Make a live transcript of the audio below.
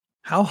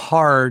how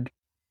hard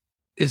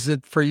is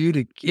it for you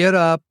to get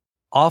up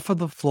off of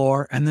the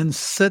floor and then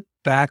sit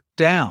back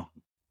down?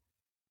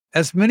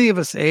 As many of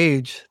us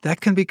age, that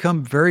can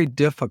become very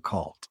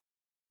difficult.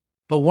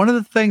 But one of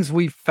the things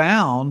we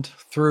found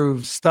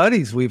through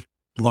studies we've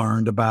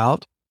learned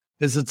about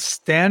is that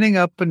standing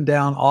up and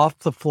down off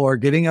the floor,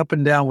 getting up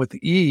and down with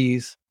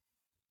ease,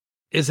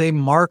 is a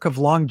mark of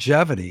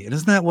longevity. And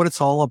isn't that what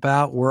it's all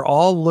about? We're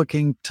all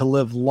looking to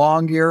live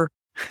longer,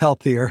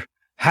 healthier,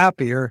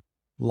 happier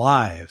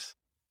lives.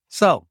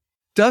 So,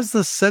 does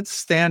the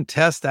sit-stand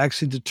test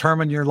actually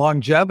determine your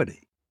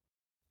longevity?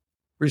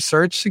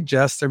 Research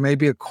suggests there may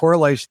be a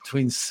correlation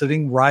between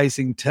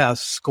sitting-rising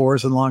test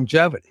scores and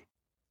longevity.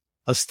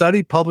 A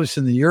study published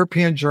in the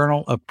European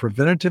Journal of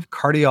Preventive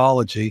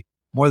Cardiology,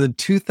 more than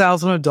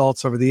 2,000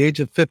 adults over the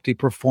age of 50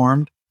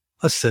 performed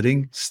a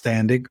sitting,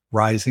 standing,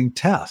 rising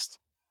test.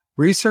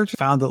 Research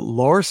found that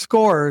lower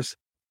scores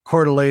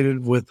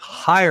correlated with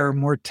higher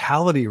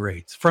mortality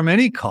rates from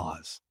any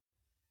cause.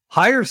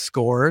 Higher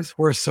scores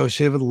were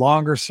associated with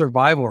longer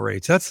survival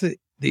rates. That's the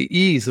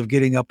ease of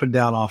getting up and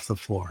down off the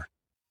floor.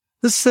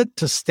 This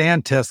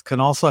sit-to-stand test can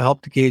also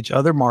help to gauge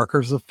other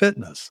markers of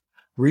fitness.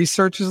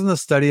 Researchers in the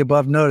study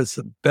above noticed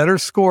that better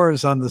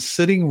scores on the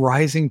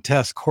sitting-rising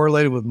test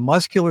correlated with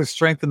muscular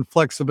strength and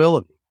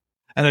flexibility.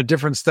 And a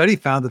different study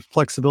found that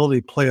flexibility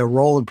played a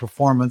role in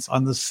performance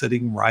on the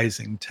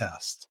sitting-rising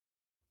test.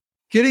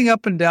 Getting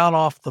up and down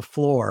off the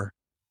floor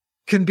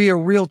can be a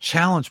real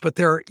challenge, but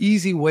there are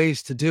easy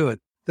ways to do it.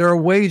 There are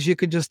ways you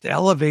could just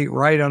elevate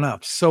right on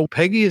up. So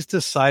Peggy has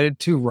decided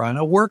to run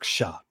a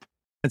workshop.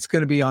 It's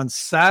going to be on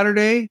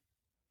Saturday,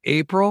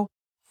 April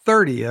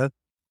 30th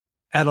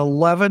at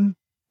 11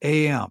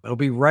 a.m. It'll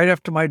be right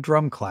after my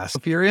drum class.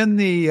 If you're in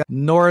the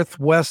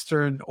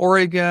northwestern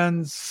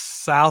Oregon,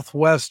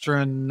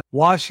 southwestern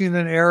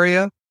Washington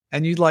area,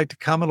 and you'd like to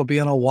come, it'll be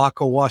in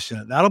Owako,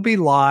 Washington. That'll be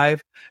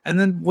live. And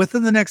then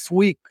within the next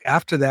week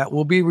after that,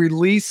 we'll be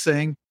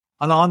releasing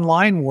an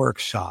online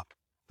workshop.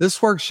 This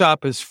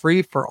workshop is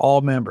free for all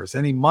members.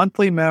 Any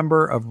monthly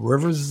member of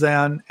Rivers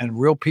Zen and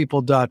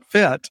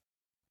RealPeople.fit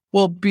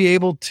will be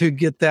able to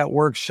get that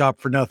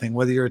workshop for nothing,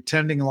 whether you're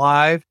attending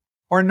live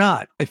or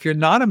not. If you're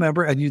not a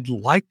member and you'd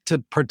like to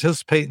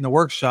participate in the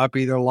workshop,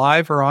 either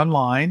live or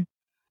online,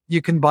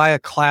 you can buy a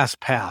class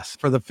pass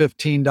for the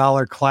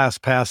 $15 class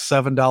pass,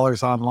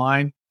 $7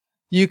 online.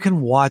 You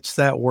can watch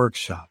that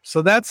workshop.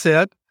 So that's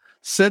it.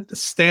 Sit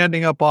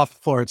standing up off the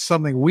floor. It's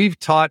something we've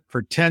taught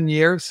for 10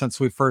 years since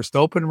we first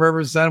opened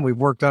Rivers Zen. We've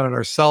worked on it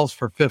ourselves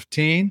for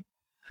 15.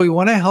 We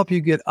want to help you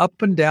get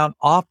up and down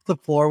off the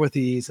floor with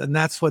ease, and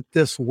that's what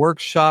this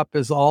workshop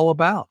is all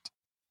about.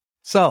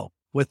 So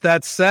with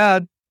that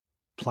said,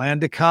 plan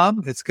to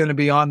come. It's going to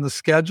be on the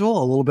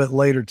schedule a little bit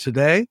later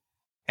today,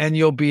 and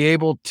you'll be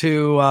able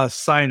to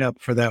sign up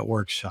for that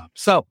workshop.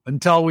 So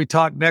until we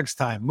talk next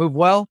time, move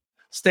well,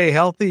 stay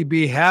healthy,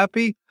 be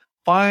happy,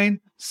 find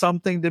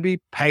something to be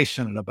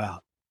passionate about.